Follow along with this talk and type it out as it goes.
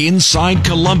Inside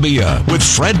Columbia with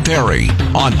Fred Perry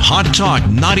on Hot Talk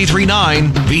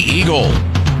 93.9 The Eagle.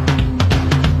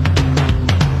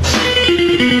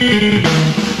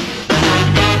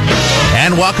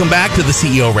 And welcome back to the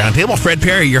CEO Roundtable. Fred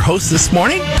Perry, your host this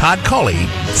morning. Todd Coley,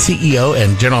 CEO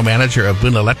and General Manager of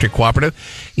Boone Electric Cooperative,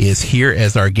 is here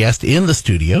as our guest in the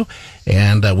studio.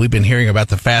 And we've been hearing about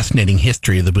the fascinating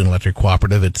history of the Boone Electric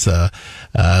Cooperative. It's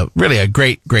really a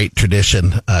great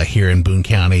tradition here in Boone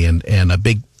County, and a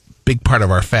big part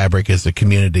of our fabric as a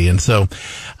community. And so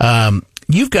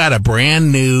you've got a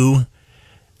brand new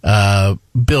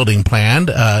building planned.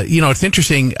 It's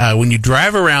interesting when you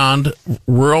drive around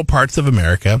rural parts of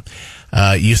America,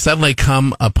 you suddenly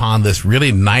come upon this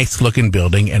really nice looking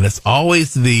building, and it's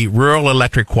always the Rural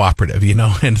Electric Cooperative,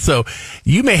 and so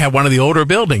you may have one of the older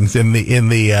buildings in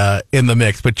the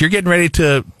mix, but you're getting ready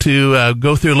to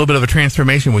go through a little bit of a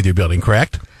transformation with your building,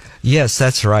 correct? Yes,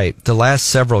 that's right. The last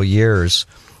several years,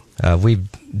 we've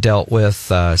dealt with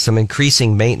some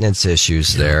increasing maintenance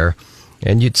issues there.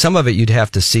 And some of it you'd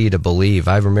have to see to believe.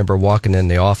 I remember walking in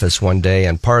the office one day,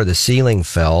 and part of the ceiling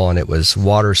fell, and it was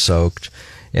water soaked,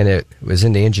 and it was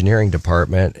in the engineering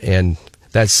department, and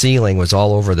that ceiling was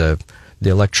all over the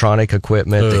electronic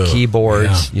equipment, the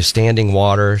keyboards, your standing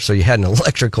water. So you had an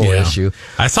electrical issue.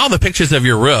 I saw the pictures of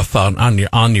your roof on your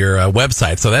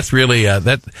website. So that's really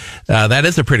that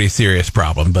is a pretty serious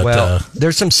problem. But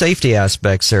there's some safety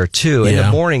aspects there too. In the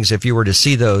mornings, if you were to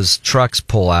see those trucks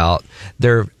pull out,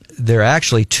 they're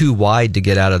actually too wide to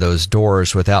get out of those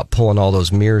doors without pulling all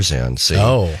those mirrors in. See?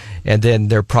 Oh. And then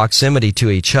their proximity to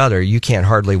each other, you can't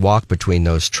hardly walk between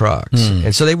those trucks.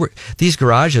 And so these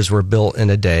garages were built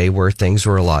in a day where things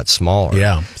were a lot smaller.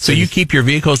 Yeah. So you keep your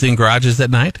vehicles in garages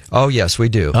at night? Oh, yes, we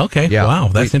do. Okay. Yeah. Wow.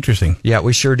 That's interesting. Yeah,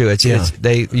 we sure do.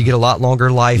 You get a lot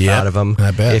longer life out of them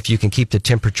if you can keep the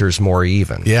temperatures more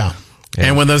even. Yeah.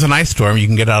 And when there's an ice storm, you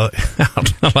can get out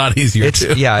a lot easier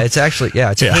too. Yeah, it's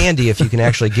handy if you can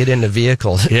actually get in the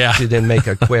vehicle to then make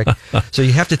a quick. So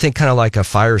you have to think kind of like a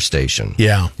fire station.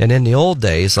 Yeah. And in the old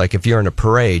days, like if you're in a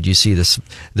parade, you see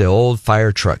the old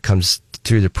fire truck comes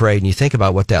through the parade, and you think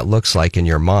about what that looks like in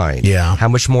your mind. Yeah. How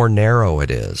much more narrow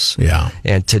it is. Yeah.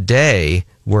 And today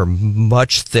we're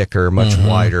much thicker, much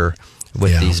wider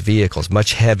with these vehicles,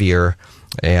 much heavier.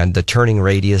 And the turning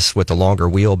radius with the longer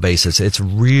wheelbases, it's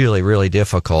really, really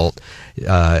difficult.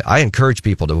 I encourage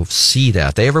people to see that.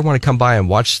 If they ever want to come by and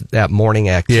watch that morning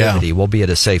activity, we'll be at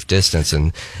a safe distance.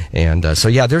 And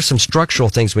so there's some structural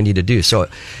things we need to do. So,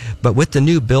 but with the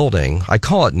new building, I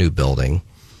call it new building,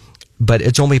 but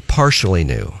it's only partially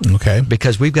new. Okay.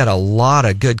 Because we've got a lot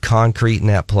of good concrete in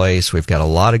that place. We've got a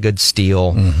lot of good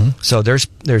steel. So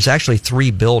there's actually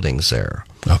 3 buildings there.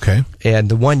 Okay. And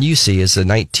the one you see is the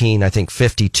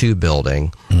 1952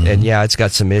 building. And it's got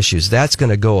some issues. That's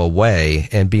going to go away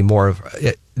and be more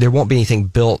there won't be anything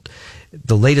built.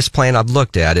 The latest plan I've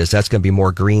looked at is that's going to be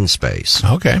more green space.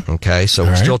 Okay. So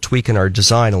we're still tweaking our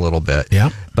design a little bit.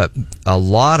 Yeah. But a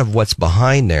lot of what's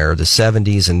behind there, the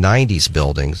 70s and 90s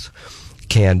buildings,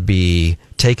 can be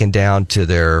taken down to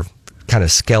their kind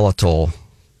of skeletal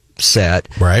set.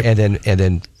 Right. And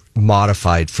then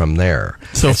modified from there.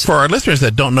 So for our listeners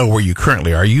that don't know where you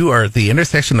currently are, you are at the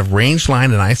intersection of Range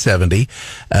Line and I-70.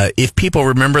 If people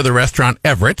remember the restaurant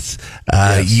Everett's,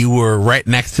 you were right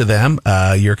next to them.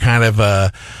 You're kind of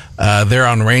there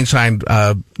on Range Line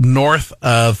north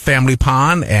of Family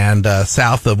Pond and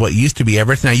south of what used to be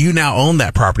Everett's. Now, you now own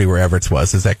that property where Everett's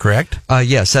was. Is that correct?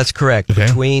 Yes, that's correct. Okay.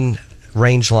 Between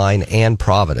Range Line and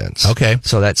Providence. Okay.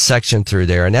 So that section through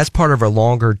there, and that's part of a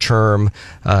longer term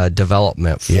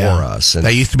development for us. And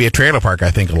that used to be a trailer park, I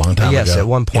think, a long time ago. Yes, at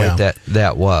one point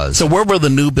that was. So where will the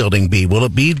new building be? Will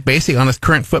it be basically on its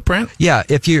current footprint? Yeah,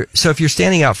 if you're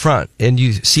standing out front and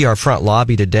you see our front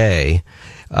lobby today,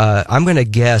 I'm going to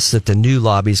guess that the new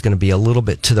lobby is going to be a little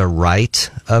bit to the right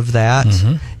of that,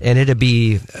 and it'll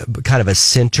be kind of a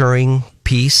centering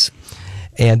piece.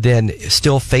 And then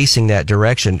still facing that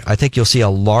direction, I think you'll see a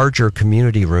larger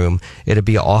community room. It'll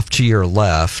be off to your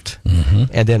left.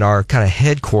 And then our kind of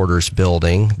headquarters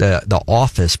building, the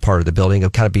office part of the building, will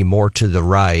kind of be more to the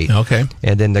right. Okay.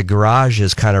 And then the garage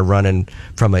is kind of running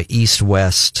from an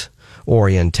east-west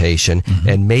orientation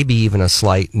and maybe even a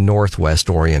slight northwest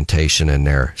orientation in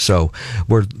there. So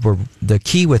we're the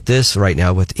key with this right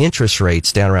now, with interest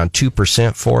rates down around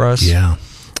 2% for us. Yeah.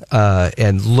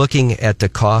 And looking at the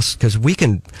cost, because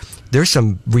there's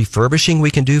some refurbishing we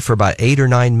can do for about $8 or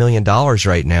 $9 million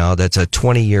right now. That's a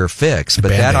 20-year fix, but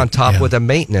that on top with the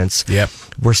maintenance,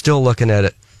 we're still looking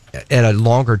at at a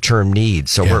longer term need.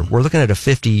 So we're looking at a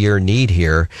 50-year need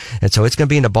here. And so it's going to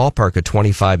be in the ballpark of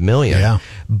 $25 million. Yeah.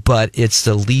 But it's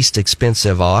the least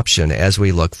expensive option as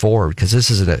we look forward, because this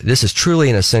is truly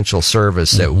an essential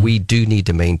service that we do need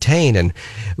to maintain. And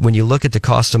when you look at the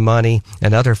cost of money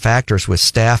and other factors with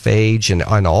staff age and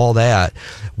all that,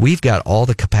 we've got all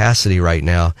the capacity right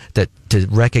now to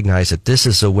recognize that this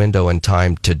is a window in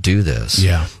time to do this.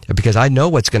 Yeah. Because I know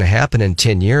what's going to happen in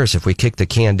 10 years if we kick the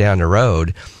can down the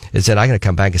road is that I'm going to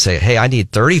come back and say, hey, I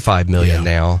need $35 million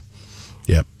now.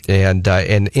 Yep.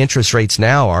 And interest rates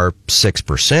now are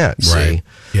 6%. See? Right.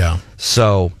 Yeah.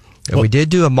 So we did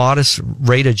do a modest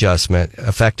rate adjustment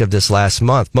effective this last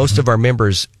month. Most of our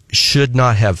members should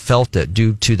not have felt it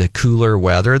due to the cooler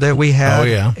weather that we had. Oh,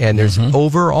 yeah. And there's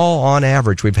overall, on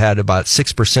average, we've had about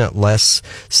 6% less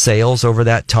sales over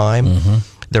that time.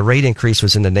 The rate increase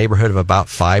was in the neighborhood of about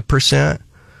 5%.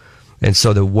 And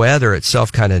so the weather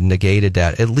itself kind of negated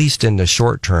that, at least in the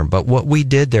short term. But what we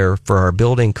did there for our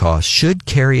building costs should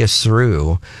carry us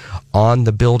through on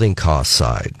the building cost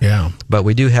side. Yeah. But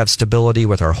we do have stability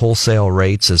with our wholesale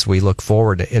rates as we look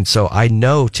forward. And so I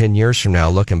know 10 years from now,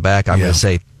 looking back, I'm going to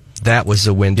say, that was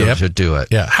the window to do it.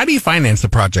 Yeah. How do you finance a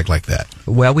project like that?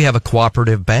 Well, we have a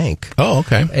cooperative bank. Oh,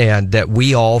 okay. And that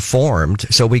we all formed.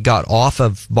 So we got off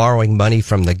of borrowing money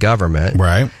from the government.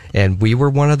 Right. And we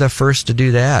were one of the first to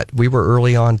do that. We were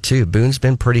early on too. Boone's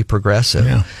been pretty progressive.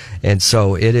 Yeah. And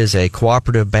so it is a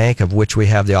cooperative bank of which we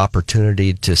have the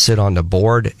opportunity to sit on the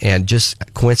board. And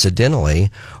just coincidentally,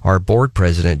 our board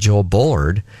president, Joel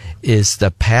Bullard, is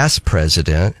the past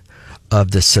president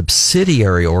of the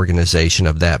subsidiary organization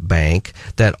of that bank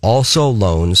that also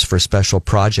loans for special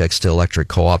projects to electric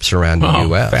co-ops around the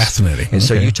U.S. Fascinating. And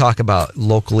so you talk about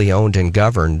locally owned and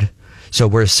governed. So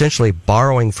we're essentially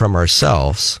borrowing from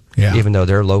ourselves, even though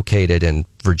they're located in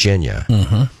Virginia.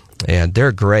 And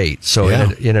they're great. So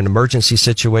in an emergency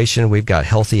situation, we've got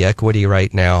healthy equity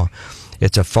right now.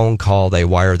 It's a phone call. They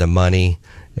wire the money,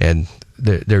 and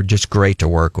they're just great to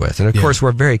work with. And of course,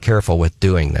 we're very careful with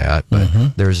doing that,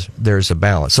 but there's a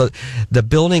balance. So the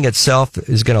building itself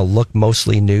is going to look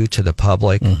mostly new to the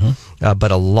public,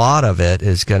 but a lot of it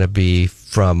is going to be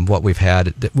from what we've had,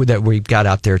 that we've got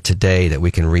out there today that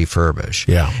we can refurbish.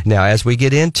 Yeah. Now, as we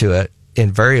get into it,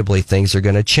 invariably things are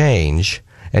going to change.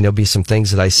 And there'll be some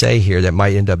things that I say here that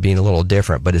might end up being a little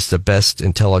different, but it's the best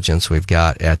intelligence we've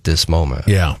got at this moment.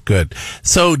 Yeah, good.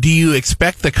 So do you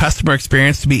expect the customer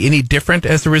experience to be any different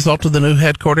as a result of the new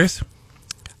headquarters?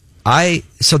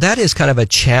 So that is kind of a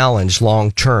challenge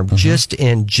long term, just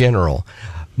in general.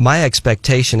 My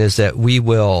expectation is that we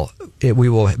will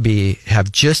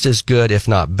have just as good, if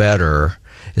not better,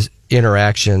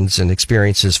 interactions and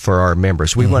experiences for our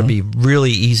members. We want to be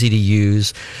really easy to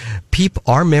use.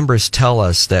 Our members tell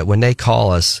us that when they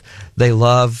call us, they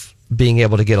love being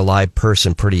able to get a live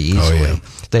person pretty easily. Oh, yeah.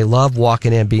 They love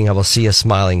walking in, being able to see a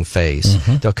smiling face.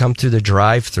 They'll come through the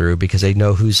drive-through because they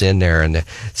know who's in there, and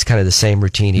it's kind of the same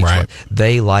routine each one.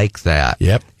 They like that.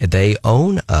 Yep. They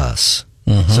own us.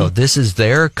 So this is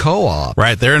their co-op.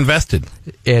 Right, they're invested.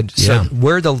 And so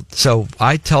so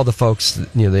I tell the folks,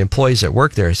 the employees that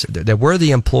work there, that we're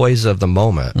the employees of the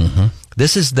moment.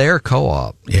 This is their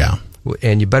co-op. Yeah.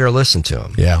 And you better listen to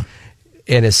them. Yeah.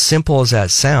 And as simple as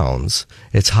that sounds,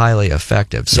 it's highly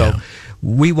effective. So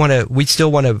we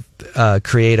still want to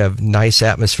create a nice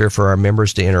atmosphere for our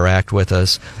members to interact with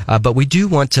us, but we do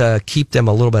want to keep them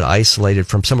a little bit isolated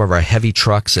from some of our heavy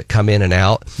trucks that come in and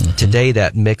out. Today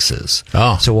that mixes.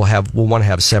 So we'll want to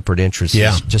have separate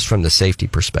entrances just from the safety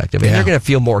perspective. And they're going to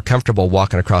feel more comfortable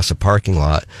walking across a parking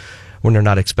lot when they're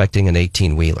not expecting an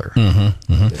 18-wheeler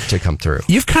to come through.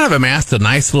 You've kind of amassed a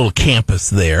nice little campus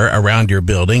there around your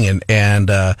building, and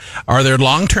are there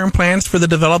long-term plans for the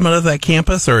development of that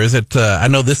campus, or is it, I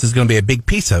know this is going to be a big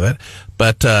piece of it,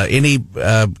 but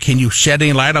can you shed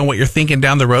any light on what you're thinking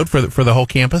down the road for the whole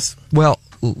campus? Well,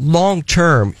 long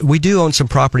term, we do own some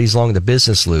properties along the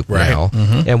business loop now,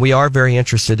 and we are very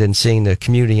interested in seeing the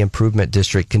Community Improvement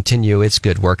District continue its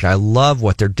good work. And I love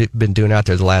what they've been doing out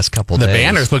there the last couple of days. The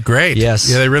banners look great. Yes.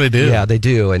 Yeah, they really do. Yeah, they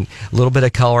do. And a little bit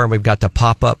of color, and we've got the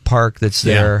pop-up park that's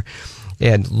there.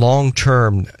 And long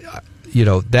term,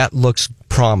 that looks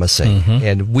promising.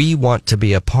 And we want to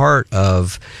be a part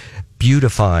of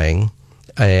beautifying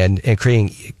and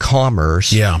creating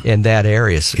commerce in that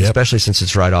area, especially since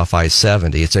it's right off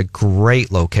I-70. It's a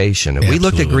great location. And we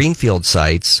looked at greenfield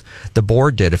sites, the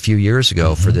board did a few years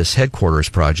ago for this headquarters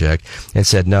project, and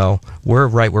said, no, we're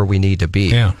right where we need to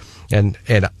be. And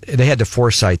they had the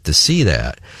foresight to see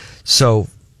that. So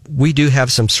we do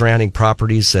have some surrounding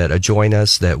properties that adjoin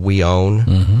us that we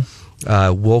own.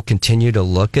 we'll continue to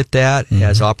look at that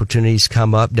as opportunities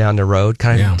come up down the road,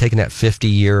 kind of taking that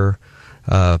 50-year,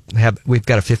 we've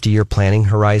got a 50-year planning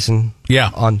horizon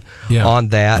on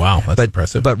that. Wow, that's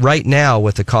impressive. But right now,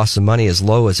 with the cost of money as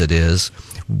low as it is,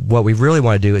 what we really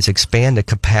want to do is expand the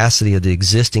capacity of the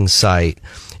existing site,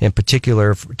 in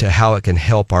particular to how it can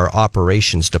help our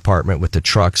operations department with the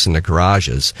trucks and the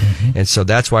garages. And so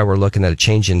that's why we're looking at a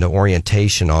change in the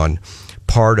orientation on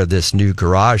part of this new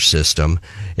garage system.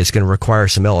 It's going to require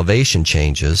some elevation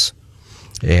changes,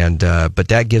 and but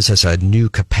that gives us a new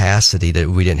capacity that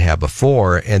we didn't have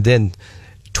before. And then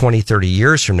 20, 30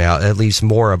 years from now, that leaves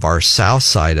more of our south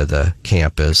side of the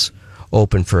campus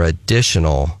open for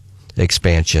additional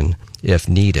expansion if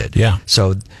needed.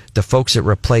 So the folks that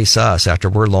replace us after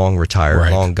we're long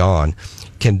retired, long gone,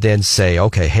 can then say,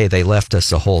 okay, hey, they left us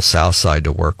the whole south side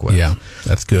to work with. Yeah,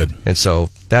 that's good. And so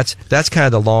that's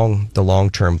kind of the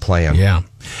long-term plan. Yeah.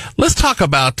 Let's talk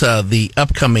about the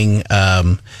upcoming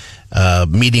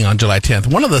meeting on July 10th.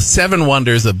 One of the 7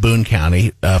 wonders of Boone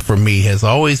County for me has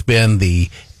always been the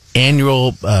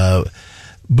annual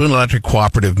Boone Electric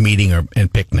Cooperative meeting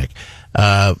and picnic.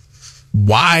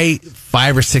 Why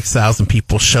 5,000 or 6,000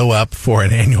 people show up for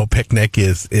an annual picnic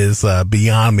is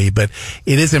beyond me, but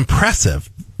it is impressive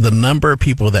the number of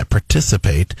people that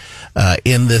participate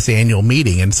in this annual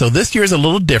meeting. And so this year is a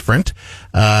little different.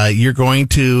 You're going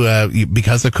to,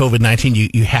 because of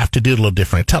COVID-19, you have to do it a little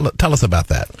different. Tell us about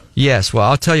that. Yes, well,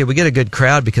 I'll tell you, we get a good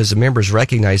crowd because the members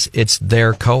recognize it's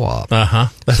their co-op.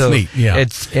 That's so neat. Yeah, and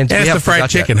the fried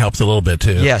chicken helps a little bit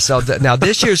too. Yeah. So now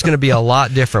this year's going to be a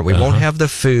lot different. We won't have the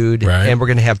food, and we're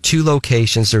going to have 2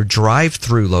 locations. They're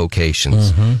drive-through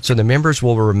locations. So the members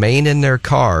will remain in their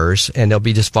cars, and they'll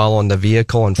be just following the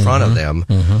vehicle in front of them,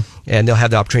 and they'll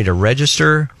have the opportunity to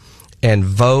register and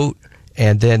vote,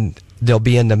 and then they'll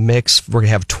be in the mix. We're going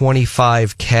to have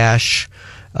 25 cash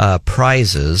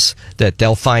prizes that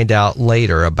they'll find out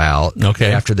later about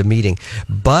after the meeting.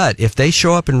 But if they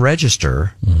show up and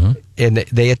register, and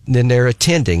then they're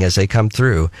attending as they come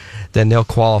through, then they'll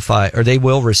qualify, or they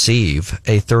will receive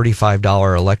a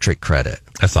 $35 electric credit.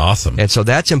 That's awesome. And so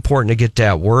that's important to get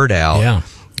that word out. Yeah.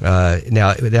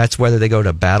 Now, that's whether they go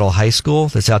to Battle High School,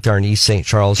 that's out there on East St.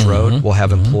 Charles Road. We'll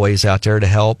have employees out there to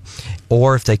help.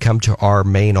 Or if they come to our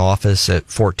main office at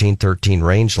 1413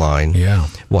 Range Line,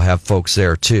 we'll have folks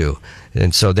there too.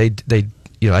 And so they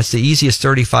that's the easiest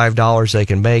 $35 they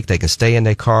can make. They can stay in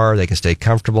their car, they can stay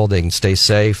comfortable, they can stay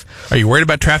safe. Are you worried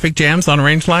about traffic jams on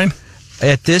Range Line?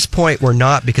 At this point, we're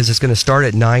not, because it's going to start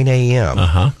at 9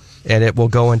 a.m. And it will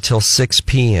go until 6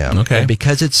 p.m. And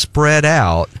because it's spread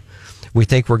out, we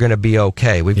think we're going to be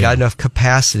okay. We've got enough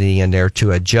capacity in there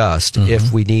to adjust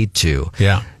if we need to.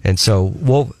 And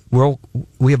so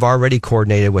we have already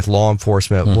coordinated with law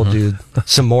enforcement. We'll do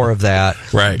some more of that,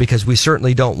 because we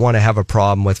certainly don't want to have a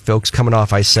problem with folks coming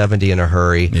off I-70 in a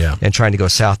hurry and trying to go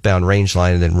southbound Range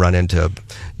Line and then run into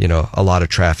a lot of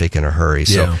traffic in a hurry.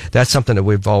 So that's something that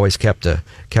we've always kept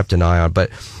an eye on. But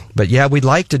yeah, we'd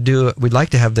like to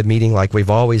have the meeting like we've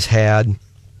always had.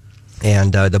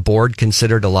 And the board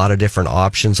considered a lot of different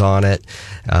options on it,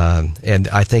 and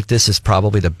I think this is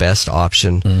probably the best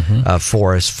option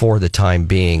for us for the time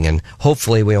being. And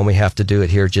hopefully, we only have to do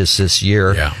it here just this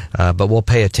year. But we'll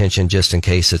pay attention just in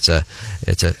case it's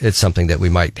something that we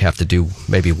might have to do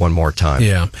maybe one more time.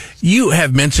 Yeah, you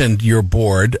have mentioned your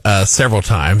board several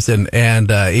times, and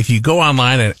if you go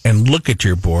online and look at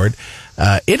your board.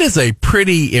 It is a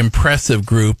pretty impressive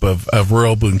group of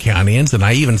rural Boone Countyans, and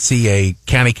I even see a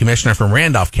county commissioner from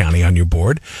Randolph County on your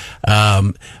board.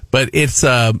 But it's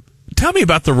tell me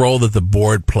about the role that the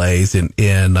board plays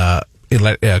in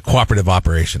cooperative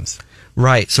operations.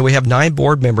 Right. So we have 9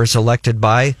 board members elected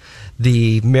by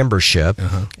the membership,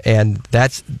 and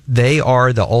they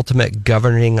are the ultimate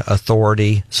governing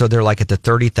authority. So they're like at the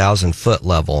 30,000 foot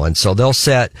level, and so they'll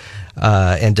set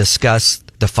and discuss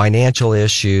the financial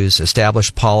issues,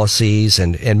 establish policies,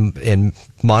 and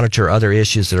monitor other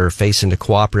issues that are facing the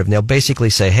cooperative. And they'll basically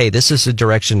say, hey, this is the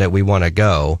direction that we want to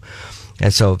go.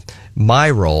 And so my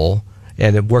role,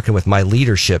 and working with my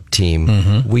leadership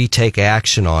team, we take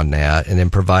action on that and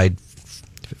then provide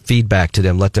feedback to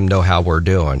them, let them know how we're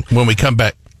doing. When we come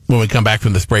back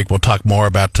from this break, we'll talk more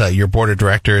about your board of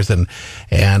directors and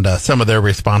some of their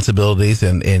responsibilities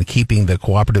in keeping the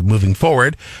cooperative moving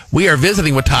forward. We are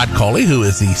visiting with Todd Coley, who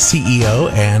is the CEO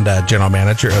and general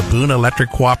manager of Boone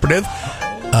Electric Cooperative.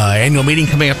 Annual meeting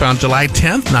coming up on July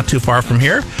 10th, not too far from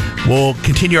here. We'll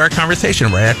continue our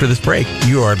conversation right after this break.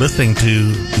 You are listening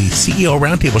to the CEO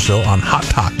Roundtable Show on Hot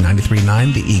Talk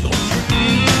 93.9 The Eagle.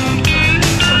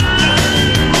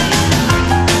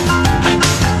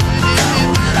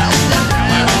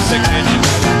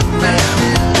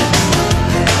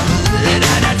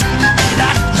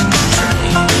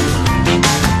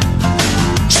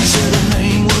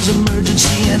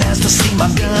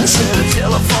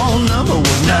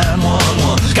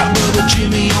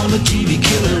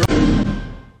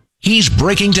 He's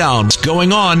breaking down what's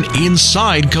going on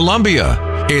inside Columbia.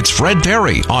 It's Fred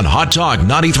Perry on Hot Talk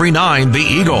 93.9 The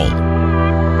Eagle.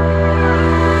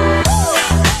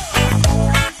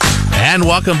 And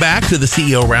welcome back to the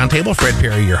CEO Roundtable. Fred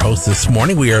Perry, your host this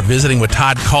morning. We are visiting with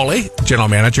Todd Coley, General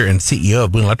Manager and CEO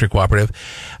of Boone Electric Cooperative.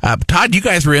 Todd, you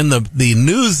guys were in the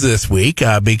news this week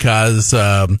because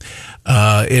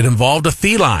it involved a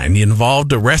feline. It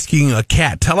involved rescuing a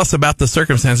cat. Tell us about the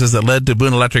circumstances that led to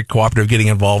Boone Electric Cooperative getting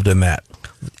involved in that.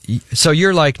 So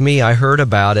you're like me. I heard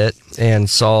about it and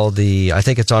saw I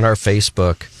think it's on our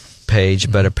Facebook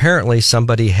page, but apparently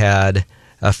somebody had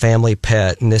a family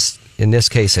pet, in this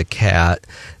case a cat,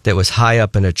 that was high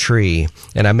up in a tree.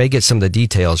 And I may get some of the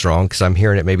details wrong because I'm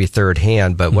hearing it maybe third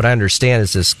hand, but what I understand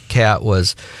is this cat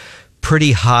was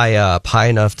pretty high up, high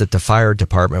enough that the fire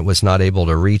department was not able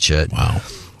to reach it. Wow.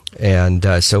 And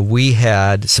so we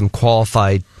had some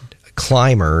qualified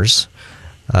climbers,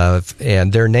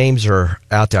 and their names are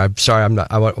out there. I'm sorry, I'm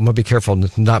going to be careful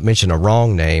to not mention a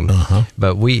wrong name,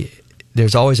 but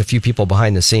there's always a few people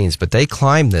behind the scenes, but they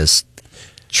climbed this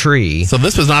tree. So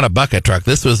this was not a bucket truck.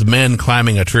 This was men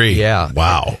climbing a tree. Yeah.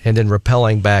 Wow. And then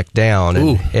rappelling back down.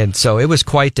 And so it was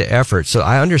quite the effort. So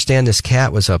I understand this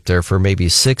cat was up there for maybe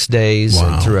 6 days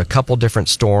and through a couple different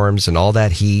storms and all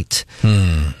that heat.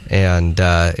 And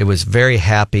it was very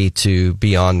happy to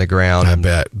be on the ground. I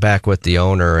bet. Back with the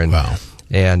owner. And wow.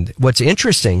 And what's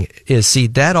interesting is, see,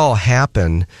 that all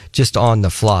happened just on the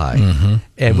fly.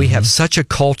 And we have such a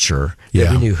culture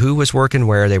that we knew who was working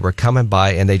where, they were coming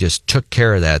by, and they just took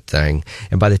care of that thing.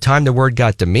 And by the time the word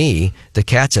got to me, the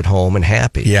cat's at home and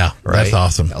happy. Yeah, right? That's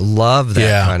awesome. I love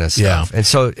that kind of stuff. And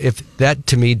so if that,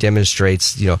 to me,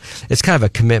 demonstrates, it's kind of a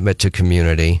commitment to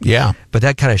community. Yeah. But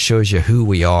that kind of shows you who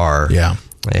we are. Yeah.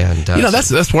 And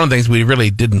that's one of the things we really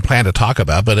didn't plan to talk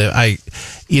about, but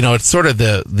it's sort of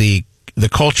the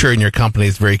culture in your company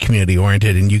is very community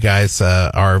oriented, and you guys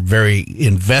are very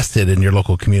invested in your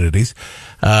local communities.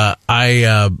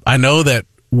 I know that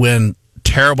when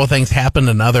terrible things happen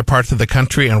in other parts of the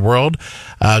country and world,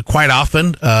 quite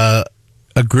often a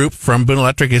group from Boone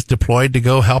Electric is deployed to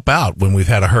go help out when we've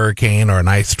had a hurricane or an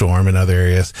ice storm in other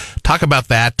areas. Talk about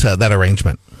that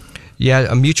arrangement.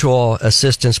 Yeah, a mutual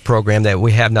assistance program that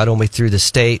we have not only through the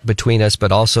state between us,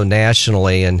 but also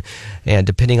nationally, and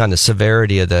depending on the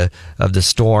severity of the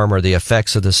storm or the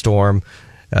effects of the storm,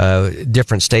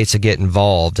 different states that get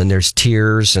involved, and there's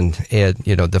tiers, and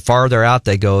the farther out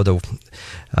they go,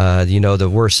 the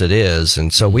worse it is.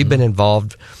 And so we've been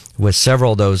involved with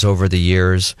several of those over the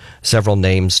years, several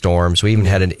named storms. We even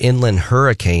had an inland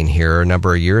hurricane here a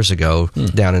number of years ago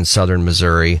down in southern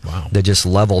Missouri that just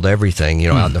leveled everything,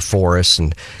 out in the forests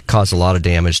and caused a lot of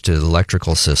damage to the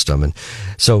electrical system. And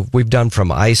so we've done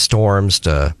from ice storms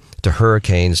to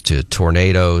hurricanes to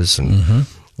tornadoes, and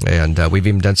we've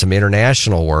even done some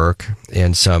international work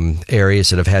in some areas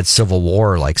that have had civil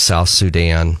war, like South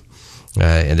Sudan.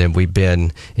 And then we've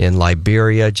been in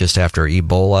Liberia just after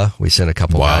Ebola. We sent a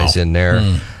couple guys in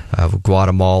there.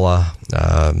 Guatemala,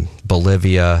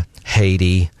 Bolivia,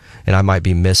 Haiti, and I might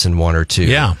be missing one or two.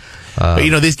 Yeah.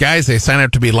 But these guys, they sign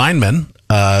up to be linemen.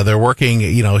 They're working,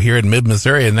 here in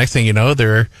mid-Missouri, and next thing you know,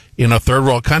 they're in a third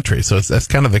world country. So that's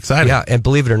kind of exciting. Yeah, and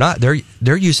believe it or not,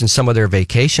 they're using some of their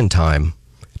vacation time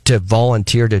to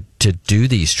volunteer to do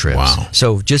these trips. Wow.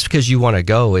 So just because you want to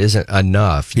go isn't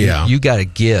enough. You got to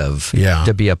give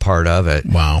to be a part of it.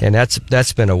 Wow. And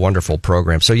that's been a wonderful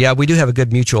program. So yeah, we do have a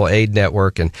good mutual aid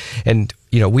network, and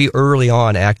we early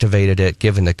on activated it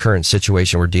given the current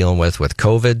situation we're dealing with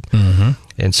COVID.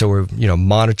 And so we're,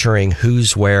 monitoring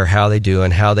who's where, how they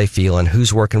doing, how they feeling,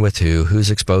 who's working with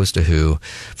who's exposed to who,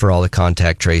 for all the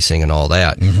contact tracing and all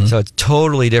that. So it's a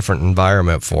totally different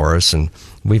environment for us. And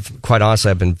quite honestly,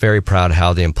 I've been very proud of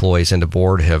how the employees and the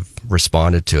board have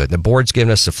responded to it. The board's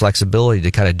given us the flexibility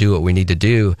to kind of do what we need to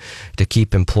do to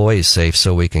keep employees safe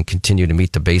so we can continue to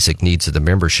meet the basic needs of the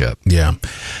membership. Yeah.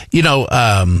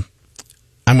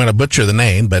 I'm going to butcher the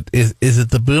name, but is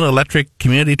it the Boone Electric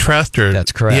Community Trust? Or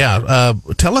That's correct. Yeah.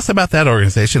 Tell us about that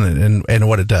organization and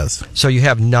what it does. So you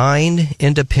have 9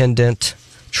 independent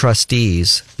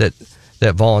trustees that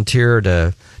volunteer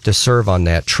to serve on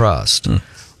that trust.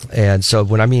 And so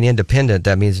when I mean independent,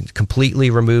 that means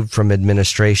completely removed from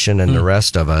administration and the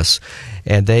rest of us.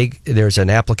 And there's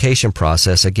an application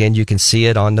process. Again, you can see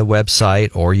it on the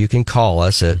website, or you can call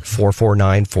us at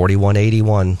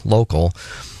 449-4181 local.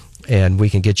 and we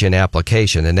can get you an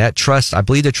application. And that trust, I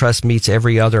believe the trust meets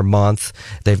every other month.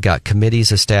 They've got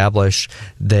committees established.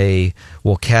 They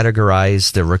will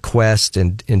categorize the request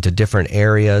into different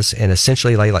areas, and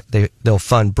essentially they'll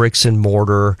fund bricks and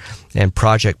mortar and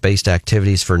project-based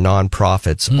activities for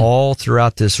nonprofits all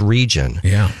throughout this region.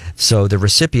 Yeah. So the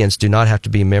recipients do not have to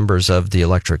be members of the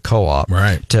electric co-op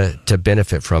to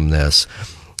benefit from this.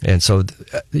 And so,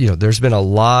 there's been a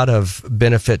lot of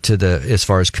benefit as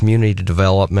far as community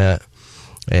development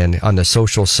and on the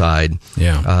social side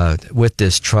with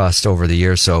this trust over the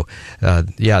years. So,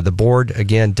 the board,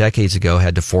 again, decades ago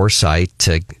had the foresight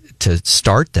to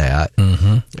start that,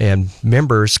 and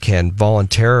members can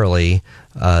voluntarily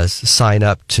sign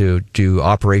up to do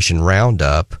Operation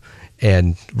Roundup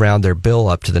and round their bill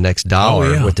up to the next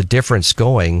dollar, with the difference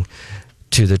going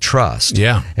to the trust.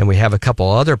 Yeah. And we have a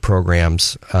couple other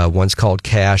programs. One's called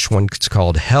Cash, one's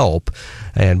called Help,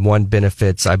 and one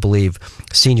benefits, I believe,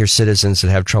 senior citizens that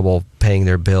have trouble paying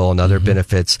their bill, and other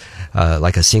benefits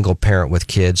like a single parent with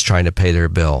kids trying to pay their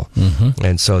bill.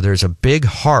 And so there's a big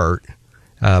heart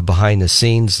behind the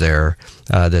scenes there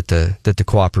that the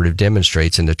cooperative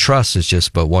demonstrates, and the trust is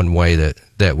just but one way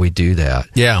that we do that.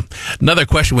 Yeah. Another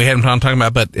question we hadn't been talking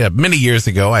about, but many years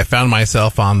ago, I found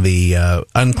myself on the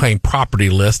unclaimed property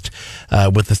list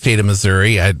with the state of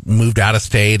Missouri. I moved out of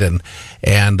state,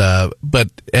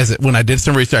 but when I did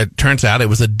some research, it turns out it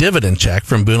was a dividend check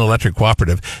from Boone Electric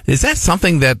Cooperative. Is that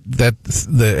something that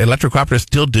the electric cooperatives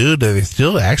still do? Do they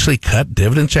still actually cut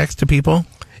dividend checks to people?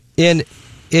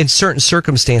 In certain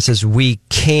circumstances, we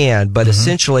can, but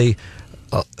essentially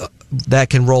that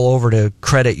can roll over to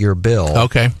credit your bill.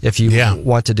 Okay. If you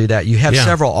want to do that. You have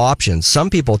several options. Some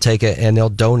people take it and they'll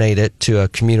donate it to a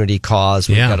community cause.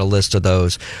 We've got a list of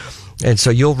those. And so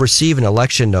you'll receive an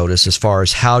election notice as far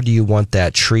as how do you want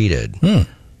that treated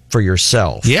for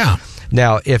yourself. Yeah.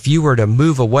 Now, if you were to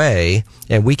move away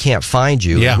and we can't find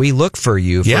you, and we look for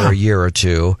you for a year or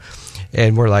two,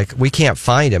 and we're like, we can't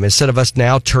find him. Instead of us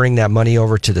now turning that money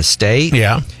over to the state,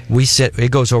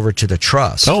 it goes over to the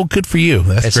trust. Oh, good for you.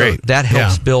 That's great. So that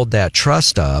helps build that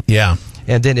trust up. Yeah.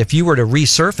 And then if you were to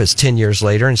resurface 10 years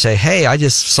later and say, hey, I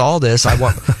just saw this,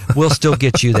 we'll still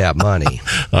get you that money.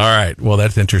 All right. Well,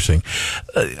 that's interesting.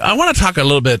 I want to talk a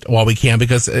little bit while we can,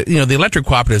 because, the electric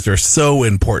cooperatives are so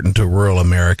important to rural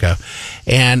America.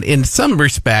 And in some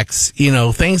respects,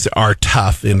 things are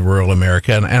tough in rural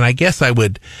America. And I guess I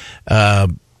would,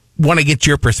 want to get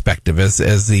your perspective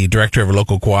as the director of a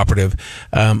local cooperative.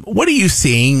 What are you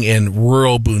seeing in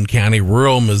rural Boone County,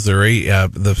 rural Missouri,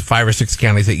 the 5 or 6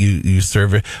 counties that you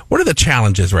serve? What are the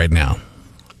challenges right now?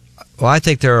 Well, I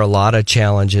think there are a lot of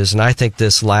challenges, and I think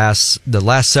the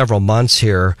last several months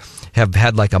here have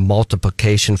had like a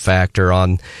multiplication factor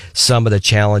on some of the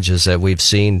challenges that we've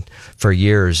seen for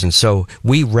years. And so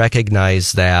we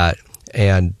recognize that,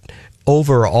 and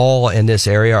overall in this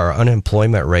area, our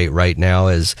unemployment rate right now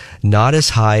is not as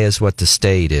high as what the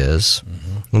state is,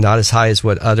 not as high as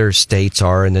what other states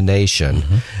are in the nation,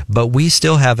 but we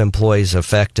still have employees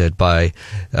affected by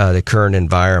the current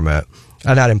environment.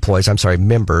 Not employees, I'm sorry,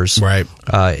 members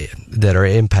that are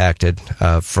impacted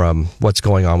from what's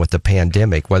going on with the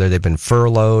pandemic, whether they've been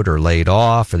furloughed or laid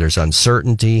off or there's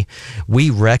uncertainty. We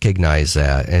recognize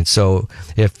that. And so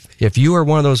if you are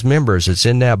one of those members that's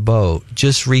in that boat,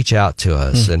 just reach out to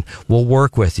us and we'll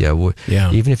work with you.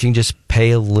 Even if you can just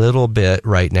pay a little bit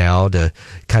right now to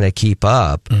kind of keep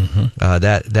up,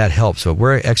 that helps. So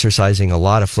we're exercising a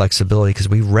lot of flexibility because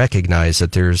we recognize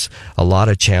that there's a lot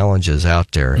of challenges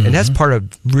out there. And that's part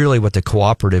of really what the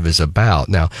cooperative is about.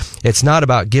 Now, it's not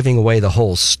about giving away the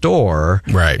whole store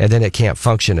and then it can't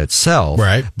function itself,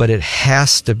 but it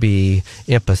has to be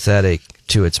empathetic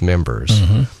to its members.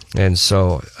 And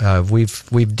so we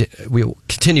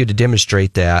continue to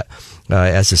demonstrate that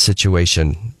as the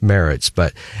situation merits.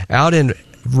 But out in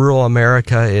rural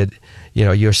America,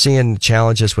 you're seeing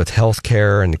challenges with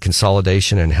healthcare and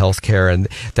consolidation in healthcare, and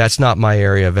that's not my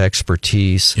area of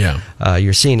expertise.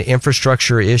 You're seeing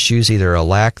infrastructure issues, either a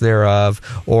lack thereof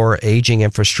or aging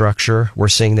infrastructure. We're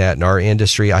seeing that in our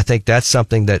industry. I think that's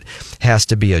something that has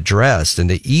to be addressed, and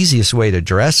the easiest way to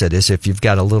address it is if you've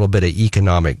got a little bit of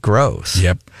economic growth.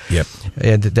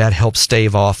 And that helps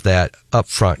stave off that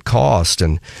upfront cost.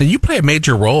 And you play a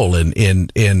major role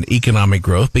in economic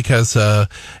growth because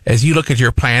as you look at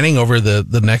your planning over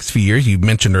the next few years, you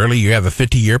mentioned earlier you have a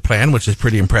 50-year plan, which is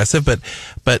pretty impressive.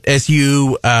 But as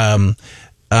you, I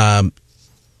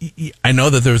know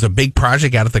that there was a big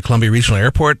project out at the Columbia Regional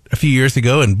Airport a few years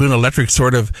ago, and Boone Electric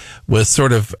was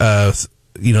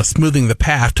smoothing the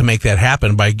path to make that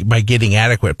happen by getting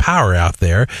adequate power out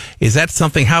there. Is that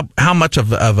something? How much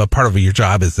of a part of your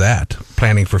job is that,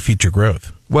 planning for future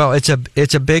growth? Well, it's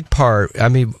a big part. I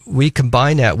mean, we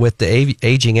combine that with the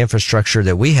aging infrastructure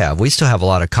that we have. We still have a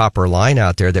lot of copper line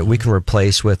out there that we can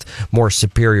replace with more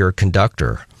superior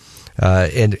conductor.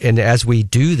 And as we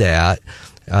do that,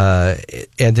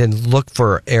 and then look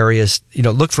for areas,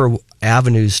 look for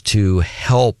avenues to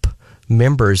help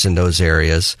members in those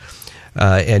areas,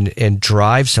 and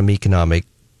drive some economic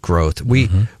growth.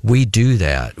 We do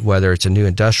that, whether it's a new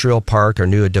industrial park or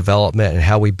new development, and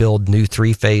how we build new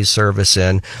 3-phase service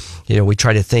in. We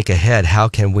try to think ahead. How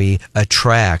can we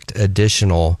attract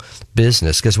additional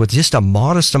business? Because with just a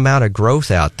modest amount of growth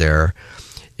out there,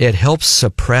 it helps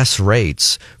suppress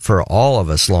rates for all of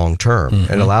us long term,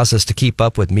 and allows us to keep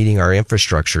up with meeting our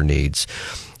infrastructure needs.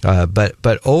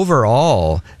 But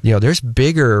overall, there's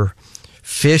bigger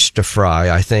fish to fry,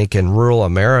 I think, in rural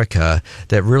America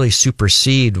that really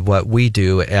supersede what we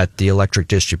do at the electric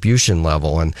distribution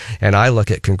level. And I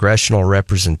look at congressional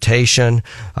representation.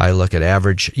 I look at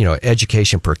average,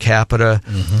 education per capita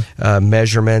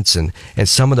measurements, and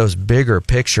some of those bigger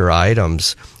picture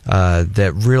items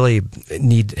that really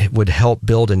would help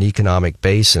build an economic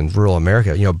base in rural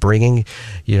America. Bringing,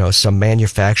 some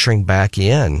manufacturing back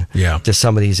in to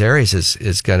some of these areas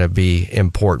is going to be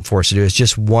important for us to do. It's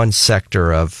just one sector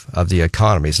of the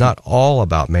economy. It's not all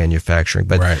about manufacturing,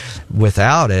 but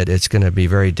without it, it's going to be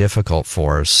very difficult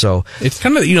for us. So it's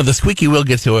kind of, the squeaky wheel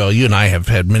gets the oil. You and I have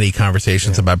had many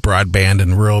conversations about broadband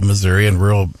in rural Missouri and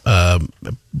rural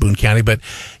Boone County, but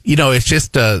it's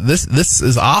just this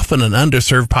is often an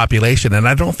underserved population, and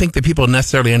I don't think that people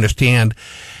necessarily understand.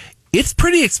 It's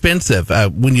pretty expensive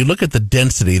when you look at the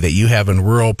density that you have in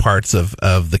rural parts of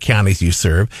the counties you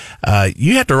serve.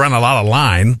 You have to run a lot of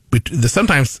line.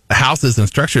 Sometimes houses and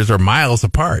structures are miles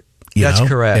apart. That's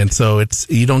correct. And so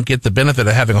you don't get the benefit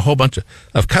of having a whole bunch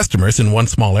of customers in one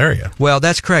small area. Well,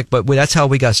 that's correct. But that's how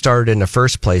we got started in the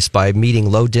first place, by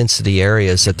meeting low density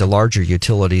areas that the larger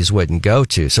utilities wouldn't go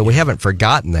to. So we haven't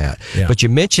forgotten that. Yeah. But you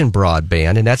mentioned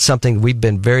broadband, and that's something we've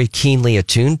been very keenly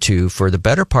attuned to for the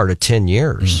better part of 10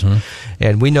 years.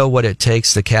 And we know what it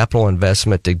takes, the capital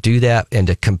investment to do that and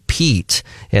to compete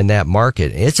in that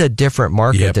market. It's a different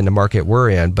market than the market we're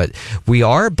in, but we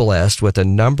are blessed with a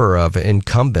number of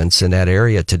incumbents in that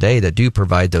area today that do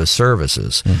provide those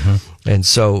services. And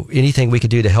so anything we could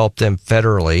do to help them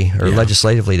federally or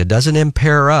legislatively that doesn't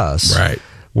impair us,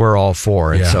 we're all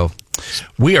for. And so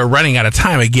we are running out of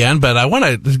time again, but I want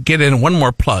to get in one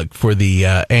more plug for the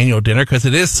annual dinner, because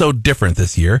it is so different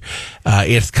this year.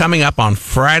 It's coming up on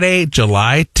Friday,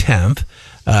 July 10th.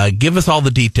 Give us all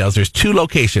the details. There's 2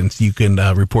 locations you can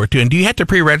report to. And do you have to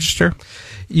pre-register?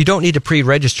 You don't need to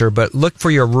pre-register, but look for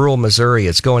your Rural Missouri.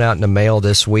 It's going out in the mail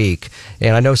this week.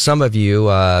 And I know some of you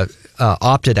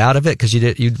opted out of it because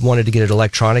you wanted to get it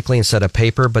electronically instead of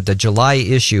paper. But the July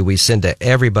issue we send to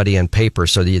everybody in paper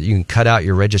so that you can cut out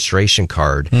your registration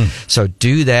card. So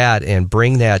do that and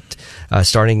bring that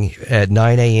starting at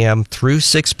 9 a.m. through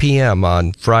 6 p.m.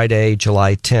 on Friday,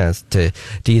 July 10th to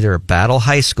either Battle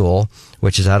High School,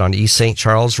 which is out on East St.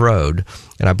 Charles Road.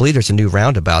 And I believe there's a new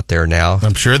roundabout there now.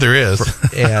 I'm sure there is.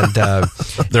 And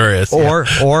there is. Or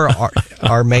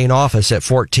our main office at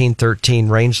 1413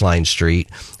 Rangeline Street,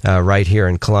 right here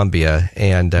in Columbia.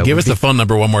 And give us the phone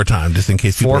number one more time, just in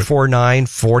case people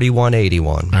 449-4181.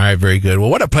 All right, very good.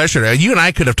 Well, what a pleasure. You and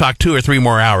I could have talked 2 or 3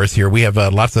 more hours here. We have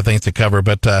lots of things to cover,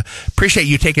 but appreciate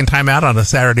you taking time out on a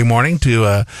Saturday morning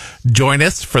to join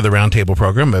us for the Roundtable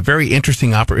program. A very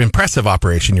interesting, impressive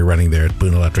operation you're running there at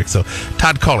Boone Electric. So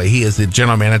Todd Cawley, he is the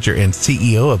General Manager and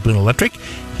CEO of Boone Electric.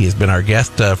 He has been our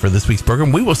guest for this week's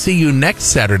program. We will see you next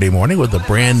Saturday morning with a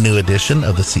brand new edition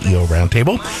of the CEO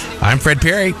Roundtable. I'm Fred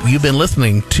Perry. You've been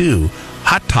listening to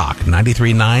Hot Talk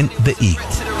 93.9 The Eagle.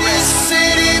 This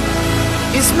city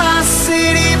is my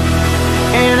city,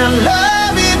 and I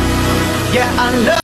love it. Yeah, I love it.